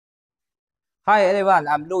Hi everyone,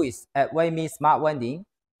 I'm Luis at smartwending.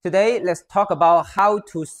 Today, let's talk about how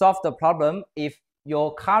to solve the problem if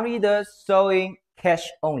your card reader showing cash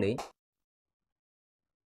only.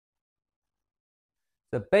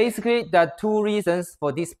 So basically, there are two reasons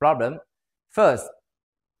for this problem. First,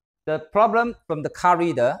 the problem from the card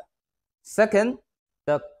reader. Second,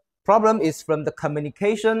 the problem is from the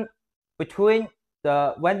communication between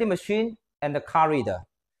the vending machine and the card reader.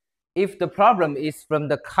 If the problem is from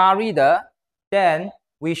the card reader, then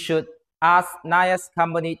we should ask Nayax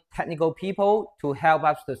company technical people to help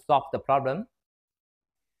us to solve the problem.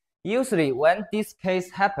 Usually when this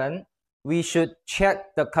case happens, we should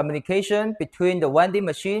check the communication between the vending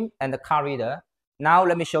machine and the card reader. Now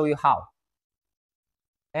let me show you how.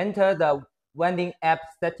 Enter the vending app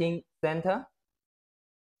setting center.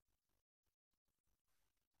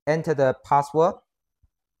 Enter the password.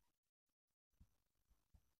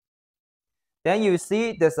 Then you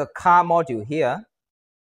see there's a card module here.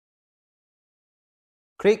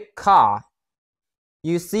 Click card.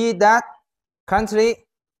 You see that currently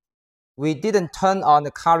we didn't turn on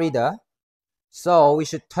the card reader, so we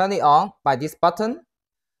should turn it on by this button.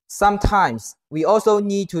 Sometimes we also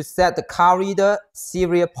need to set the card reader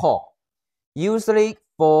serial port. Usually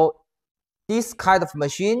for this kind of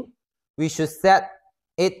machine, we should set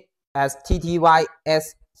it as TTY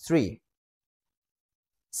S3.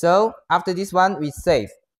 So after this one, we save.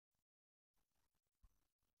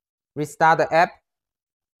 Restart the app.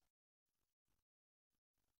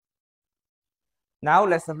 Now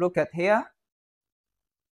let's look at here.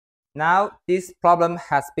 Now this problem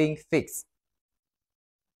has been fixed.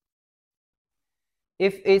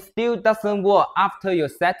 If it still doesn't work after your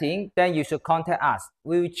setting, then you should contact us.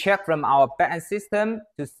 We will check from our backend system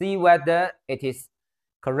to see whether it is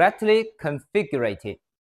correctly configured.